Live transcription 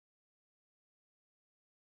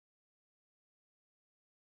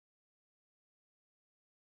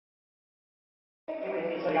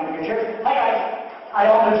Hi guys, I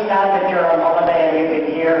understand that you're on holiday and you've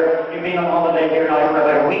been here. You've been on holiday here now for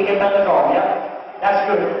about a week in California.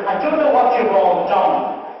 That's good. I don't know what you've all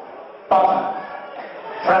done, but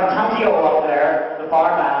from Tantio up there, the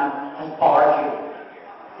barman has barred you.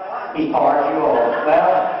 He barred you all.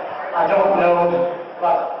 Well, I don't know,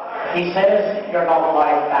 but he says you're not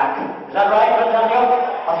alive back. Is that right,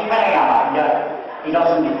 Tantio? Yeah. He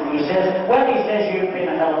doesn't. He says you've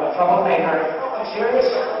been a hell of a troublemaker. I'm serious.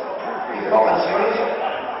 You're fucking serious?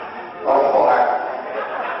 Oh, fuck.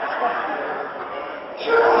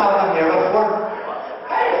 Sure, I haven't been here before.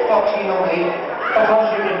 How the fuck do you know me?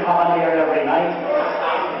 Because you've been coming here every night.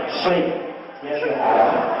 Sleep. Yes, you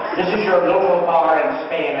have. This is your local bar in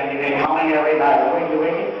Spain, and you've been coming every night.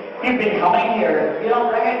 You've been coming here. You don't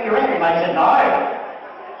reckon? You recognize it now?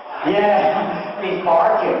 Yeah, he's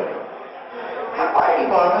barred you. Why are you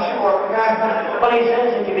going? I should work again. Well, he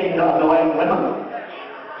says that you've been annoying women.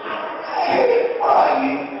 Hey, why are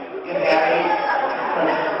you married?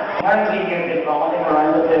 Apparently you've been vomiting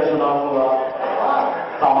around the place an awful lot.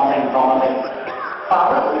 Vomiting.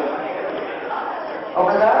 Father?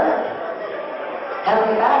 Over there? Tell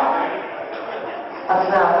me that. That's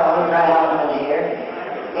not wrong, right out of here.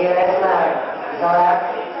 Yeah, that's not. Is that?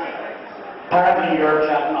 Apparently you're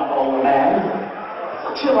chatting up all the men.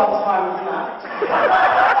 Too much harm is not.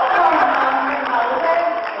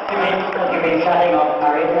 You've been chatting up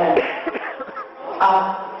married men?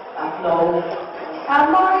 No.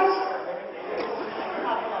 I'm married?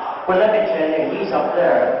 Well, let me tell you, he's up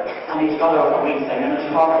there, and he's got a wee thing in his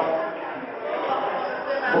pocket.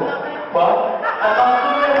 What? I'm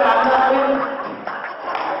not doing.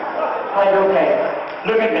 Right, okay.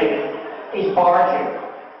 Look at me. He's barred you.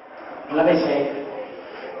 Let me see.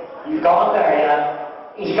 You've got it there, yeah?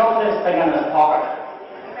 He's got this thing in his pocket.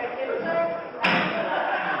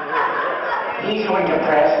 He's going to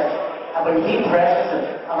press it. And when he presses it,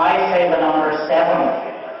 and I say the number 7,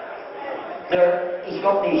 he's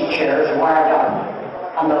got these chairs wired up,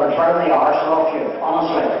 and they'll turn the arse off you.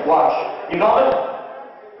 Honestly, watch. You got it?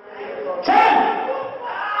 10!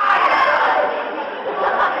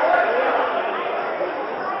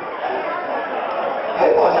 Who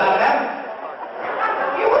was that, man?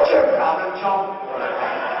 What's your problem, chum?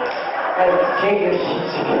 Take your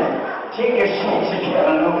seats again.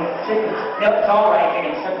 No, it's all right. You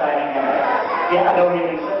can sit down again. Yeah, I know you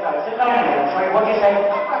can sit down. Sit down again. Sorry, what did you say?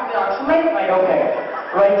 Right, okay.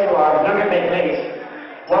 Right you are. Look at me, please.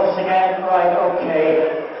 Once again, right,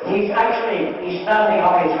 okay. He's standing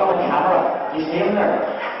up. He's got a camera. You see him there?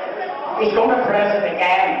 He's going to press it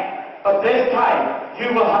again. But this time,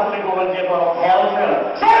 you will have to go and give a hell to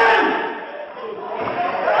him. 7!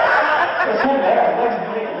 It's in there.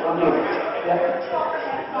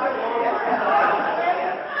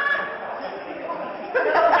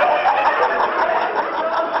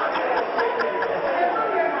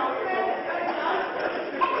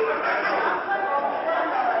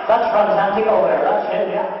 That's fantastic over there, that's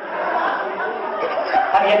it, yeah.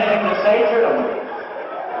 Have you anything to say to them?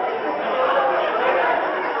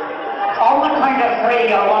 On the count of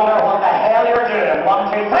 3, I wonder what the hell you're doing.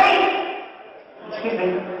 1, 2, 3! Excuse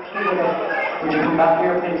me. Would you come back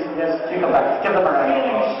here, please? Yes, you come back. Give them a round.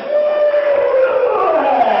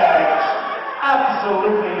 Relax.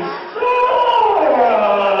 Absolutely so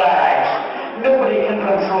relaxed. Nobody can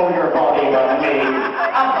control your body but me.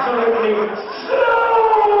 Absolutely so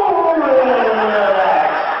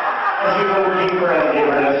relaxed. As you go deeper and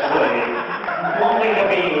deeper to sleep. Wanting to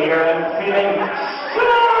be here and feeling so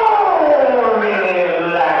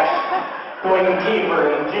relaxed. Going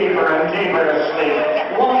deeper and deeper and deeper to sleep.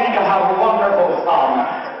 Wanting to have wonderful fun.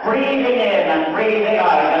 Breathing in and breathing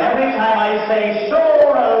out. And every time I say so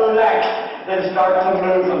relaxed, they start to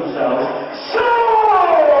move themselves. So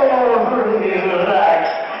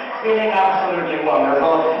relaxed. Feeling absolutely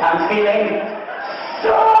wonderful. I'm feeling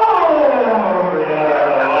so relaxed.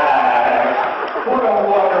 What a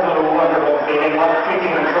wonderful, wonderful feeling. What a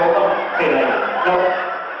feeling control feeling. No.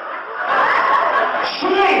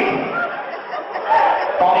 Sleep!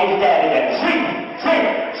 Body's dead again. Sleep!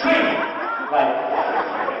 Right.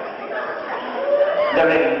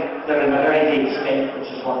 They're in a very deep state, which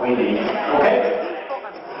is what we need. Okay?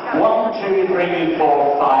 1, 2, 3,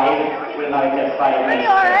 4, 5. We'll now get 5 minutes. Are you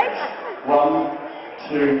alright? 1,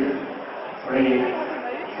 2, 3,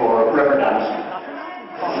 4. River dancing.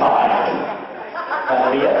 5.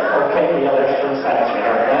 That'll be it. Okay, the others still section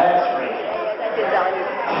here. That's great.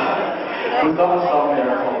 We've done a song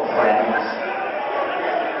there called Friends.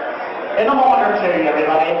 In a moment or two,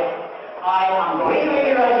 everybody, I am going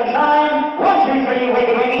to rise and shine. 1, 2, 3,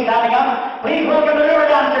 wakey, wakey, standing up. Please welcome the river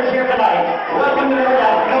dancers here tonight. Welcome to the river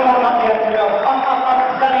dancers. No, no, not yet. No.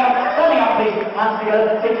 Up, standing up, please. Hands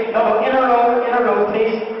together. No, in a row,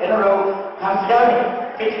 please. In a row. Hands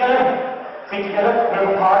together. Feet together.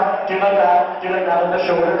 Move apart. Do like that on the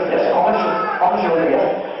shoulders. Yes, on the shoulder, yes.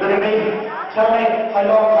 Look at me. Tell me, how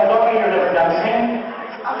long are you river dancing?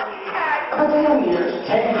 About 10 years.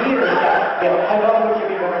 10 years, yeah. How long would you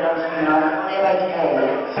be river dancing now? About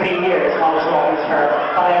 3 years, not as long as her.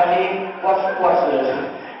 But I mean, what's this?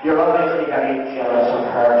 You're obviously very jealous of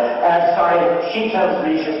her. Sorry, she tells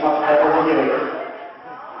me she's much better than you.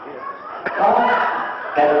 Oh,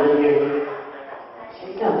 better than you.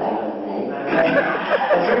 She's not better than me.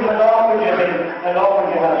 And so how long would you have been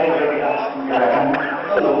river dancing, you reckon?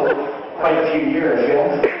 Hello. Quite a few years, yeah.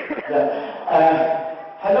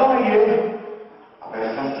 How long are you?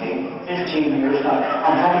 About 15 years now.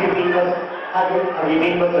 And have you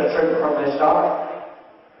been with the troupe from the start?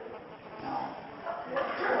 No.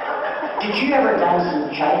 Did you ever dance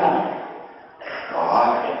in China?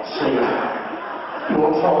 Oh, see. You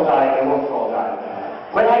won't fall down.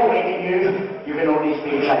 When I waken you can only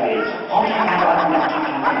speak Chinese.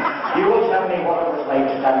 You will tell me what it was like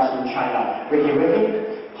to dance in China. Ricky,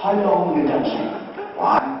 how long were you dancing?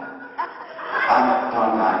 One.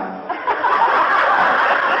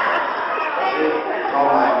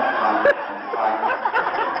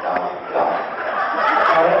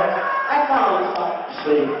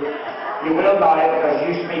 See, you will know it because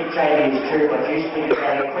you speak Chinese too, but you speak it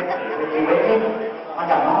very quickly. Ricky? I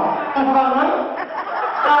don't know.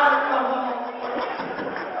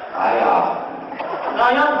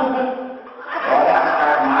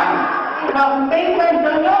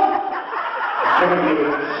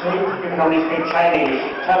 You can only speak Chinese.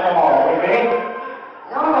 Tell them all, Ricky.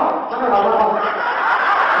 No.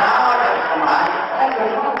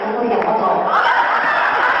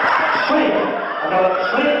 Sleep.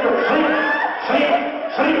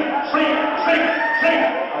 Sleep.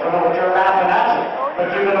 I don't know what you're laughing at, but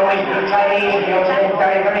you can only speak Chinese and you'll take it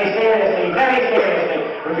very, very seriously.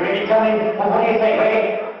 Would you really tell me, what do you think,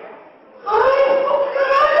 Ricky?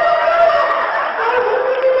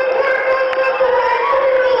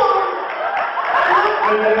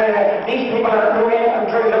 These people are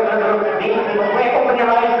these people, wake open your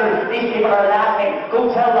eyes, these people are laughing.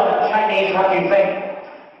 Go tell them in Chinese what you think.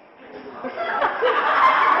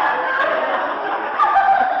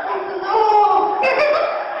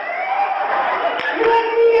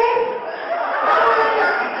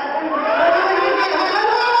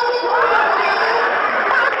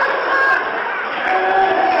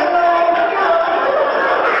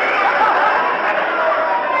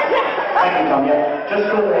 Just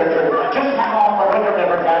go there, just hang on for a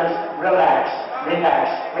river dance. Relax.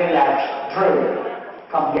 Drew,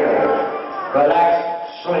 come here. Relax,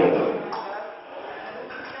 sleep.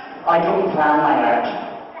 I don't plan my act.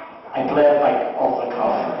 I play it like off the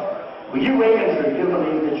cuff. When you waken through, you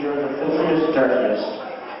believe that you're the filthiest, dirtiest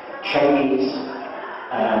Chinese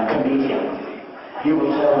comedian. You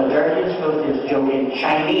will tell the dirtiest, filthiest joke in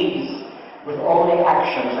Chinese with all the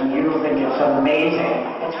actions, and you think it's amazing.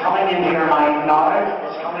 It's coming into your mind now.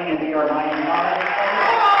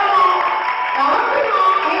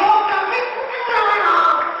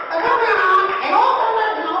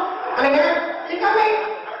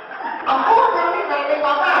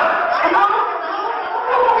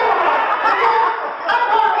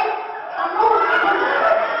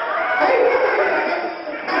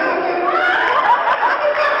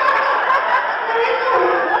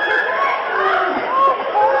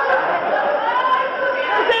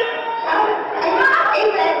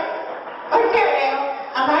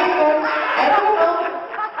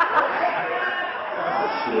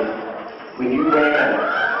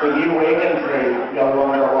 When you waken through, you'll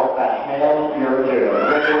wonder what the hell you're doing.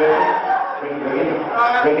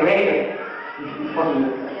 Ricky.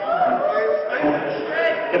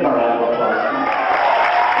 Give him a round of applause.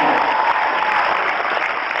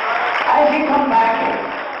 As you come back,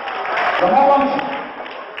 the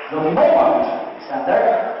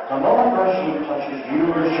moment Roisin touches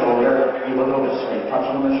your shoulder, you will go to sleep. Touch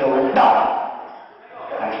him on the shoulder. No!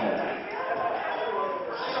 Actually,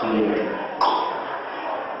 sleep.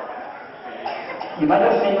 You might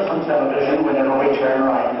have seen us on television whenever we turn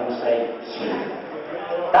around and say, sleep.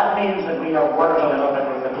 That means that we have worked a little bit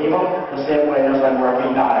with the people the same way as I'm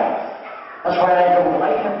working now. That's why I don't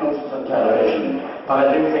like hypnosis on television, but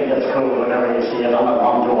I do think it's cool whenever you see it on a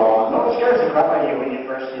one-to-one. No, it scares the crap out of you when you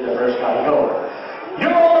first see the first guy go.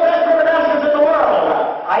 You're all the best river dancers in the world!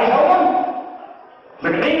 Eyes open.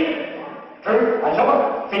 Look at me. True. Eyes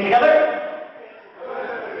open. Feet together.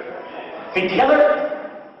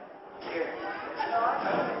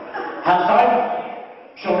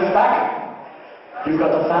 You've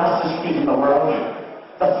got the fastest feet in the world.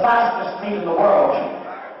 The fastest feet in the world.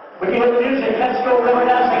 Would you like music? Let's go river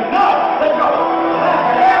dancing. No! Let's go!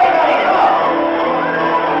 Everybody, come on!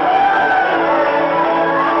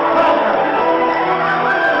 Faster!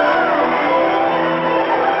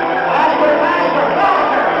 Faster, faster,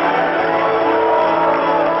 faster!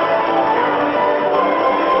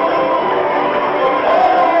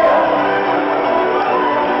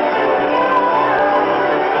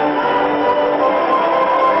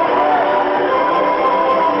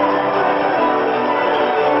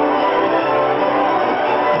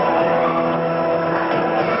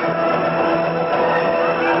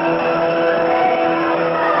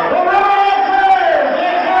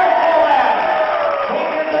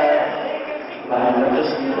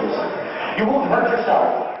 You won't hurt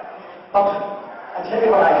yourself. But I'll tell you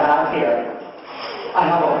what I have here. I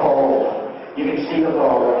have a bowl. You can see the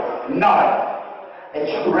bowl. Now, it's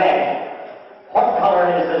red. What color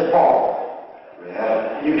is this ball?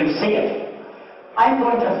 Red. You can see it. I'm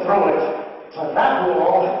going to throw it to that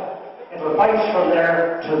wall. It'll bounce from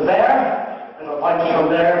there to there. It'll bounce from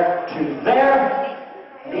there to there.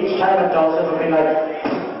 And each time it does, it'll be like...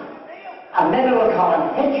 And then it'll come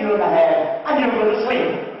and hit you in the head, and you'll go to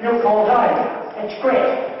sleep. You'll fall down. It's great.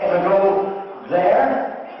 It'll go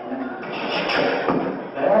there,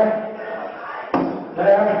 there,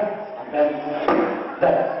 and then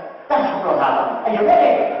there. That's what will happen. Are you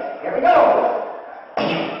ready? Here we go.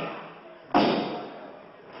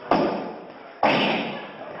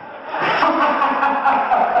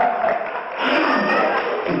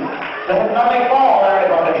 The hypnotic ball,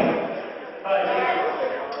 everybody.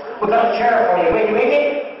 We've got a chair for you. Wait, you ready?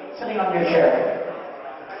 Sitting on your chair.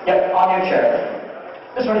 Yep, on your chair.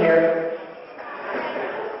 This one here.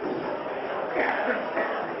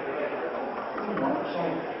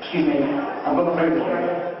 Excuse me. I'm going to move here.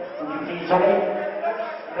 Would you please, sorry?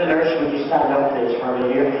 The nurse, would you stand up, please, for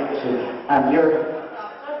me here? And you're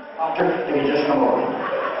doctor. If you just come over.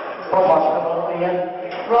 What hospital are you in?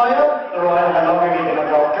 Royal. The Royal. How long have you been a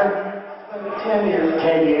doctor? 10 years.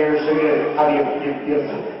 10 years. So you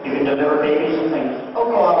can deliver babies and things. Oh,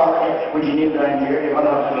 go on. Okay. Would you need down here? You're going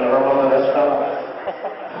to have to deliver one of this fella.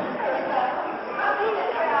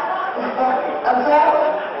 I'm sorry.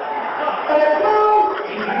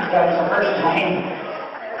 That was the first time.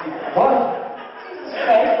 What?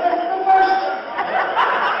 Okay, that's the first.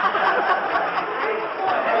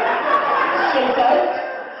 Shake out.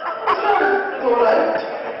 Go out.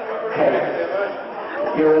 Okay.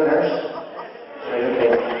 You're a nurse.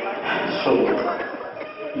 Okay. So,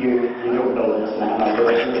 you don't know this man. I'm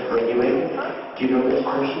going to bring you in. Do you know this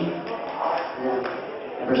person? No.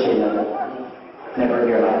 Never seen them? Never in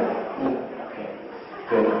your life? No. Okay.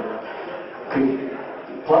 Good.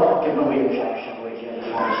 Give them a re-injection. We just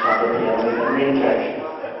want to stop it here. A re-injection.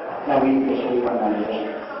 Now we can sleep on that.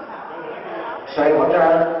 Sorry, what,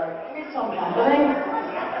 darling? You need some happening?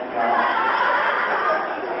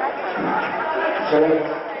 Sorry?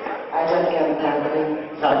 I just can't happening.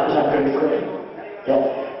 Is that good for you? Yeah,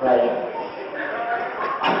 right.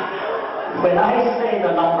 When I say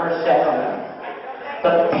the number 7,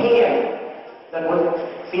 the pain that would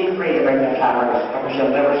feel free to bring the cameras, because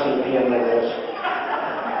you'll never see pain like this.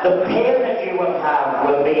 The pain that you will have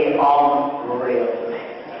will be unreal.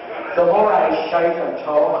 The more I shout and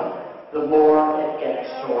talk, the more it gets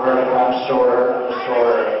sore and sore and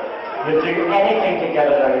sore. You'll do anything to get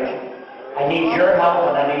it out. I need your help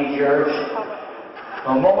and I need yours.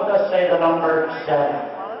 The moment I say the number 7,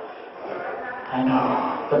 I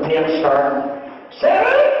know the pain's starting. 7!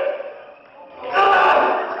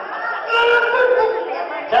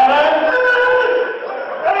 7!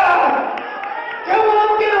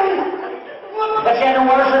 It's getting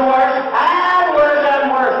worse and worse, and worse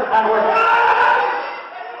and worse, and worse.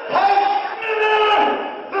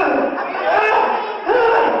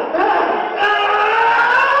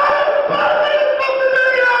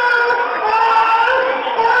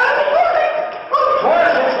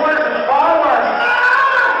 It's worse, it's far worse.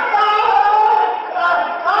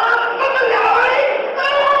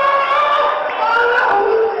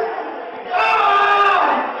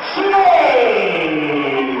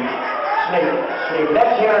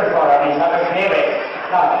 Let's hear it for him. He's had a baby.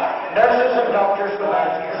 Now, nurses and doctors go back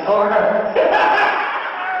to your corner.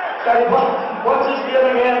 Sorry, what's his name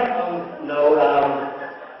again? No,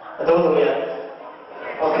 I don't know yet.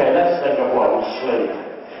 Okay, let's think of one. Sleep.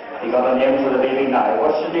 You got a name for the baby now.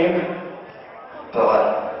 What's the name? Billy.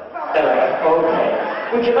 Billy. Okay.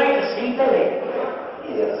 Would you like to see Billy?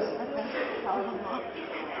 Yes.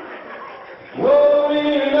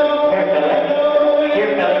 Here, Billy.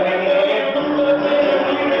 Here, Billy, baby.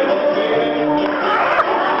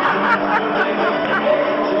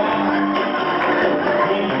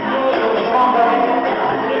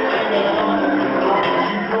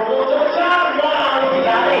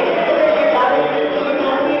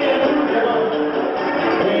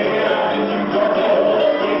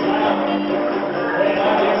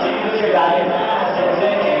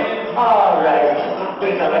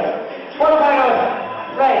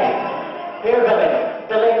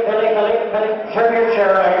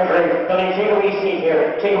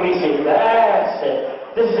 take a wee seat. That's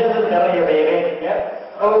it. This is in the belly of your baby.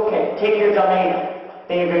 Yep. Okay, take your dummy.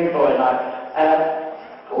 Be a good boy now.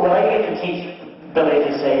 Well, I get to teach Billy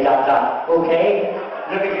to say da-da. Okay?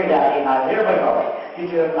 Look at your daddy now. Here we go. You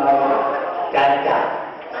do it now. Da-da.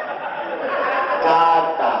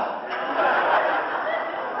 Da-da.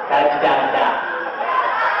 Da-da-da.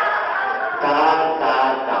 Da-da-da.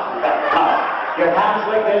 Now, your hands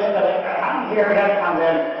like this, Billy. Here, and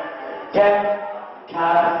then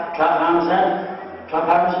clap hands in, clap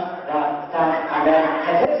hands, and then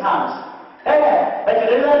hit his hands. Hey, let's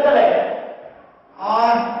do that, Billy.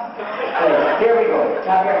 Okay, here we go.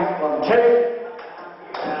 Clap your hands. 1, 2.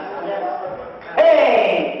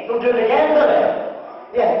 Hey, we'll do it again, Billy.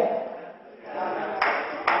 Yeah.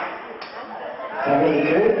 Very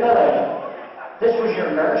good, Billy. This was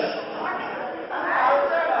your nurse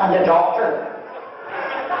and the doctor.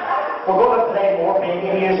 We're going to play more baby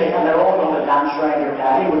music and they're all going to dance around your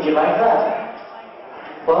daddy. Would you like that?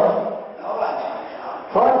 What? No,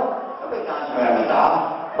 What? nobody dancing around the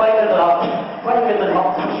dog. Why did they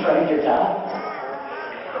not dance around your dad?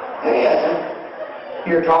 Who is it?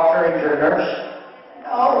 Your doctor and your nurse?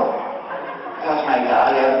 No. That's my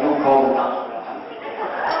dad. He has no call to dance with him.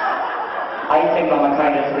 I think on the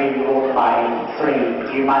count of 3 you won't mind.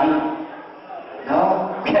 3. Do you mind?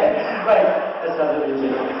 No. Okay, right. Let's have the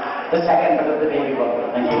music. The second bit of the baby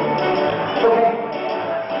bumper. Thank you. Okay.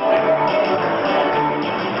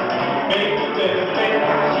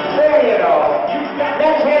 There you go.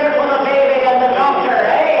 Let's hear it for the baby and the doctor.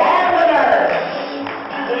 Hey, and the nurse.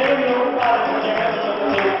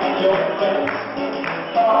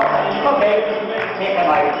 Okay, take him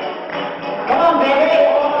out. Come on, baby.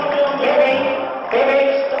 Baby.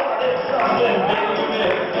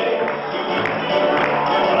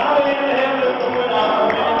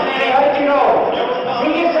 Hey, how'd you go?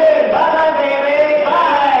 See you soon. Bye-bye, baby.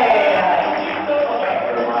 Bye.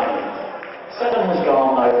 7 has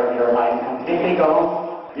gone now from your mind, completely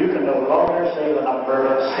gone. You can no longer say the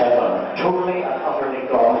number 7. Totally and utterly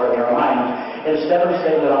gone from your mind. Instead of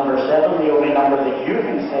saying the number 7, the only number that you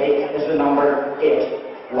can say is the number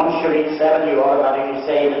 8. Once you reach 7, you automatically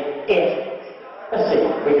say 8. Let's see.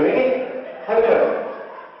 We doing it? How we doing?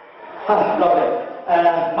 Ah, lovely.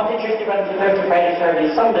 Monday, Tuesday, Wednesday, Thursday, Friday,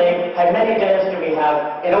 Saturday, Sunday. How many days do we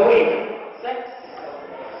have in a week? 6.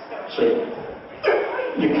 Sleep.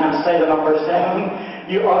 You can't say the number 7.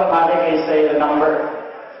 You automatically say the number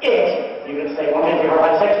 8. You can say 1, 2, 3, 4,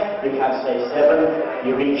 5, 6. You can't say 7.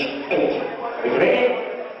 You reach 8. We doing it?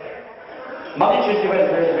 Monday, Tuesday,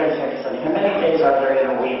 Wednesday, Thursday, Friday, Saturday, Sunday. How many days are there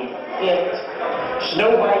in a week? 8.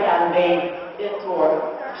 Snow White and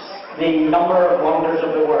the number of wonders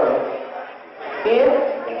of the world.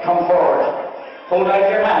 8. Come forward. Hold out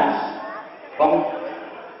your hands. 1,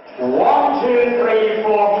 2, 3,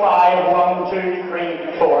 4, 5. 1, 2,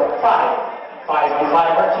 3, 4, 5. 5 and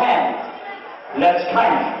 5 are 10. Let's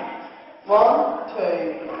count. 1,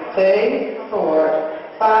 2, 3, 4,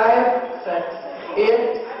 5, 6,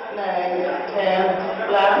 8, 9, 10,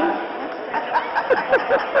 11.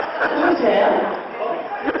 There's 10.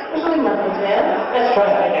 There's only nothing 10. Let's try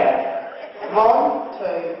that again. 1,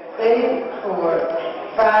 2, 3, 4,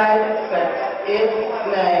 5, 6, 8,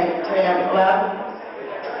 9, 10, 11.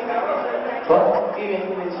 What? You make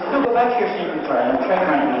the music. No, go back to your seat and try and try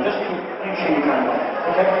counting. Just make sure you count.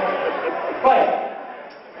 Okay? Right.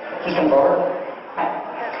 Just come forward. Right.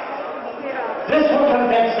 This will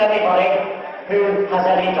convince anybody who has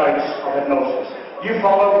any doubts of hypnosis. You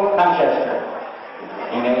follow Manchester.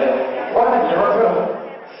 You know it? What about Liverpool?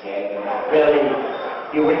 Really?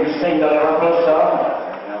 You wouldn't sing the Liverpool song?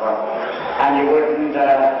 Never. And you wouldn't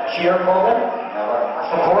cheer for them? Never.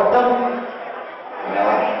 Support them?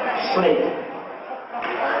 Never. Sleep.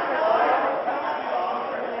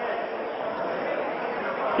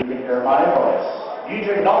 You can hear my voice. You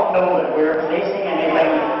do not know that we're placing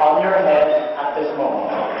anything on your head at this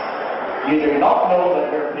moment. You do not know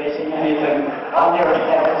that we're placing anything on your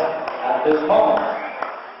head at this moment.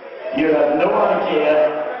 You have no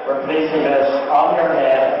idea we're placing this on your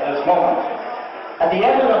head at this moment. At the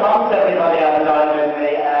end of the month, everybody I'm down in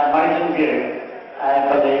the Mountain View. I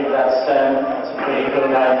believe that's pretty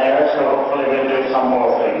good down there, so hopefully we'll do some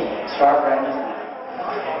more things. Scarf around his neck.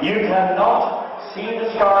 You cannot see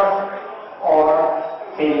the scarf or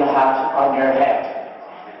feel the hat on your head.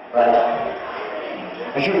 Right?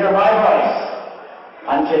 As you hear my voice,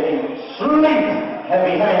 I'm taking sleep,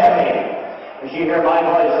 heavy. As you hear my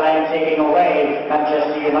voice, I am taking away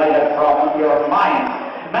Manchester United from your mind.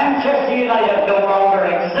 Manchester United no longer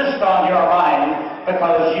exists on your mind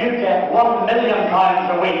because you get £1 million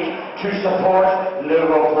a week to support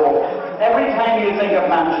Liverpool. Every time you think of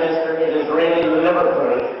Manchester, it is really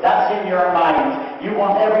Liverpool. That's in your mind. You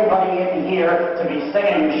want everybody in here to be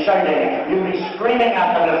singing, shouting. You'll be screaming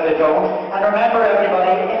at them if they don't. And remember,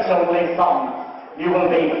 everybody, it's only fun. You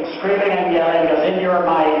will be screaming and yelling because in your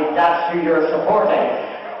mind, that's who you're supporting.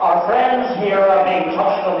 Our friends here are being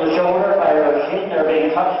touched on the shoulder by Rashid. They're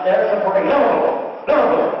being touched. They're supporting Liverpool,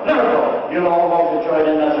 Liverpool, Liverpool. You'll all want to join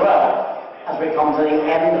in as well as we come to the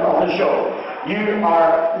end of the show. You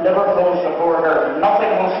are Liverpool supporters. Nothing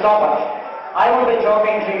will stop it. I will be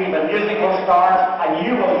talking to you. The music will start, and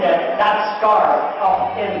you will get that scarf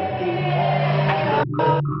up in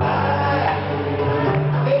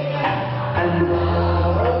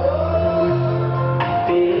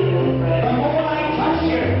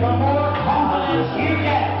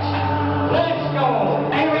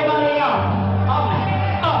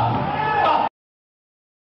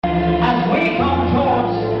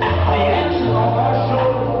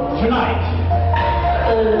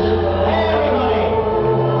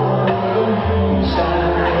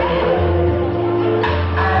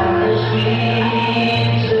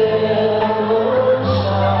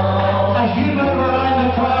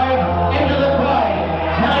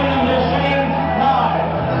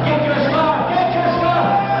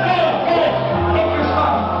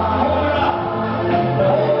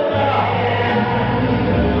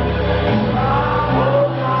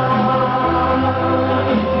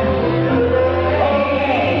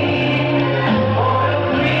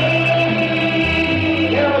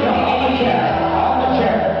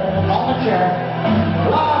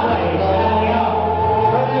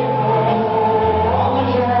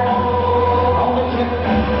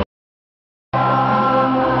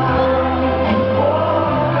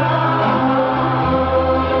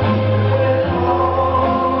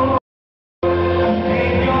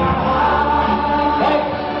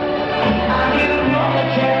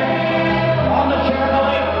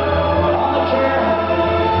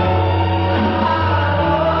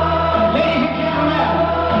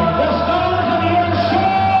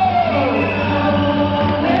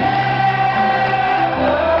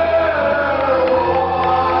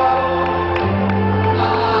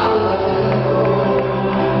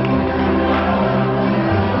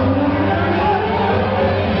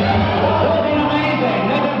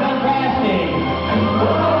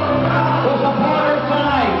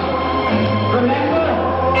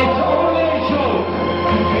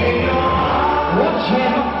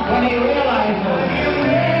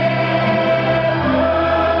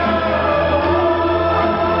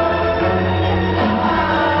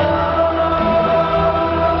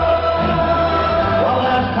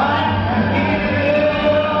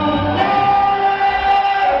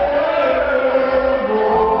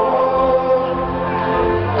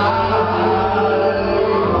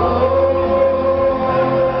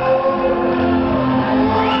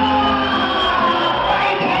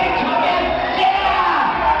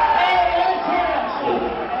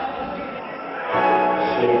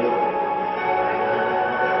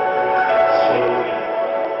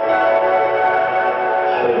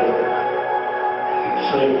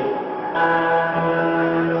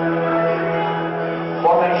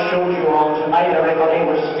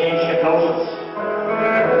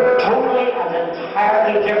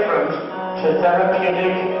the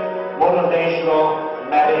therapeutic, motivational,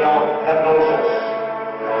 medical hypnosis.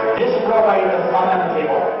 This brought out the fun in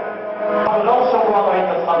people, but it also brought out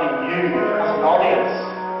the fun in you as an audience.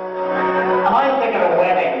 And I think at a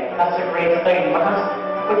wedding, that's a great thing, because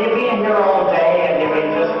when you've been here all day and you've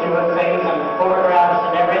been just doing things and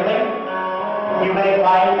photographs and everything, you may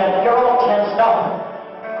find that you're all tensed up.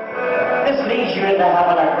 This leads you into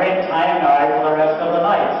having a great time now for the rest of the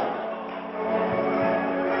night.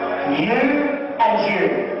 You and you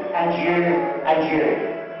and you and you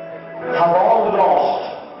have all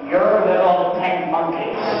lost your little pink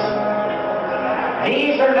monkeys.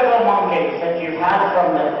 These are little monkeys that you've had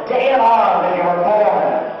from the day and hour that you were born.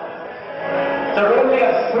 They're only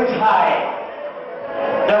a foot high.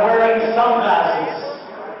 They're wearing sunglasses.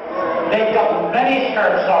 They've got mini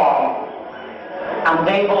skirts on. And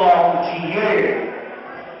they belong to you.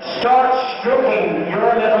 Start stroking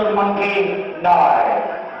your little monkey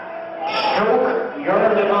now. Stroke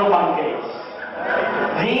your little monkeys.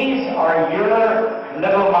 These are your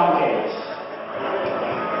little monkeys.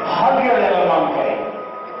 Hug your little monkey.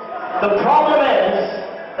 The problem is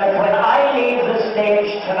that when I leave the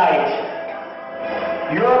stage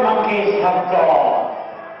tonight, your monkeys have gone.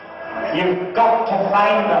 You've got to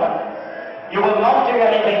find them. You will not do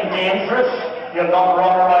anything dangerous. You'll not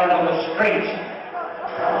run around on the street.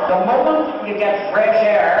 The moment you get fresh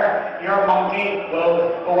air, your monkey will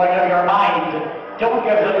go out of your mind. Don't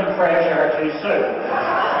give them fresh air too soon.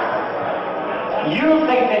 You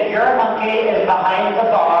think that your monkey is behind the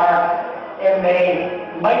bar in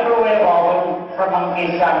the microwave oven for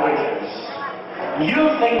monkey sandwiches.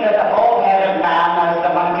 You think that the bald-headed man has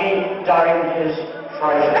the monkey down his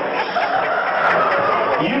trousers.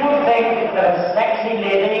 You will think that a sexy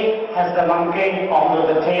lady has the monkey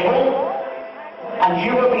under the table, and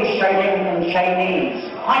you will be shouting in Chinese,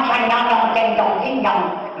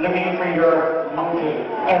 looking for your monkey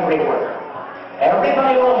everywhere.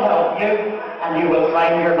 Everybody will help you, and you will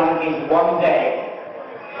find your monkeys one day.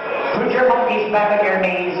 Put your monkeys back on your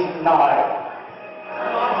knees now.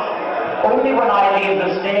 Only when I leave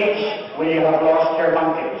the stage will you have lost your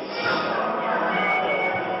monkeys.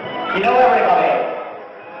 You know,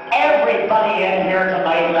 everybody in here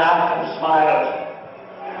tonight laughed and smiled.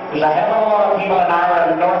 There's a hell of a lot of people in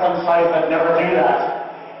Ireland, north and south, that never do that.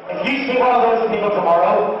 If you see one of those people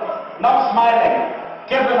tomorrow, not smiling,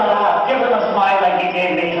 give them a laugh, give them a smile like you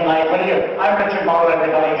gave me tonight, will you? I'm Richard Morrow,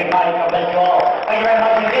 everybody. Good night. God bless you all. Thank you very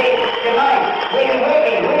much indeed. Good night. Wiggy,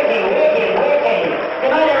 wiggy, wiggy, wiggy.